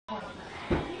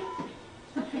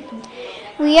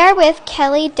We are with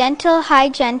Kelly, dental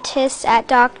hygienist at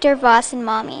Dr. Voss in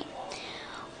Maumee.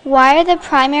 Why are the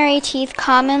primary teeth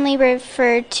commonly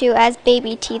referred to as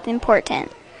baby teeth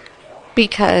important?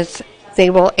 Because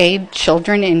they will aid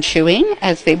children in chewing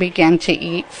as they begin to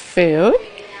eat food.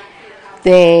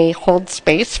 They hold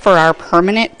space for our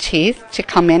permanent teeth to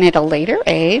come in at a later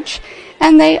age,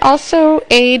 and they also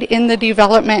aid in the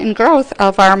development and growth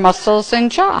of our muscles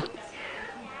and jaw.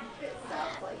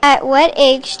 At what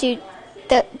age do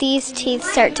these teeth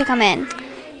start to come in?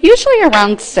 Usually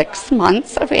around 6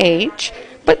 months of age,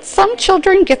 but some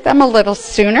children get them a little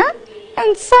sooner,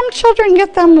 and some children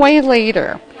get them way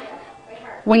later.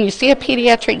 When you see a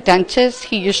pediatric dentist,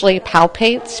 he usually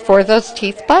palpates for those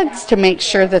teeth buds to make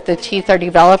sure that the teeth are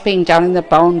developing down in the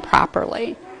bone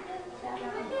properly.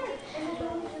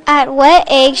 At what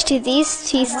age do these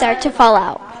teeth start to fall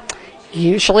out?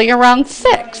 Usually around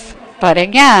 6, but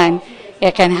again,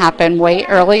 it can happen way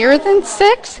earlier than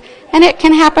 6, and it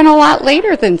can happen a lot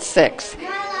later than 6.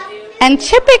 And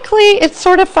typically, it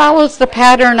sort of follows the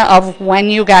pattern of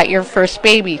when you got your first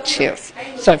baby tooth.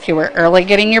 So if you were early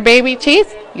getting your baby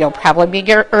teeth, you'll probably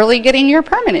be early getting your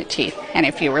permanent teeth. And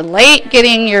if you were late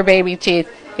getting your baby teeth,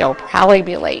 you'll probably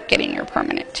be late getting your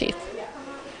permanent teeth.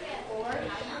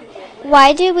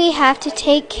 Why do we have to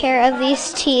take care of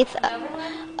these teeth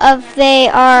if they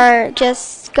are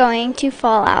just going to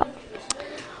fall out?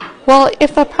 Well,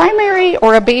 if a primary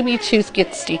or a baby tooth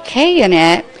gets decay in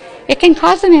it, it can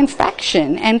cause an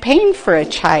infection and pain for a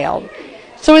child.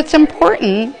 So it's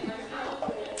important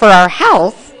for our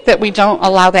health that we don't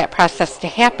allow that process to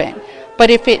happen.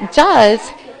 But if it does,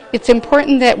 it's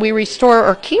important that we restore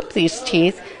or keep these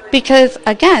teeth because,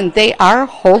 again, they are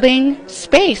holding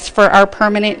space for our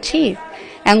permanent teeth.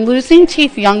 And losing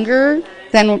teeth younger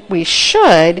than we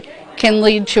should can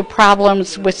lead to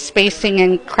problems with spacing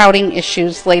and crowding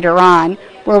issues later on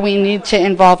where we need to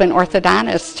involve an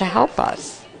orthodontist to help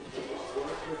us.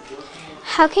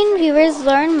 How can viewers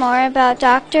learn more about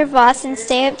Dr. Voss and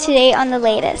stay up to date on the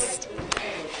latest?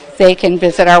 They can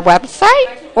visit our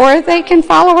website or they can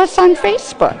follow us on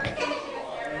Facebook.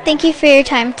 Thank you for your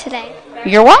time today.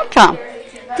 You're welcome.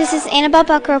 This is Annabelle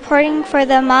Bucko reporting for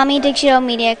the Maumee Digital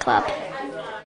Media Club.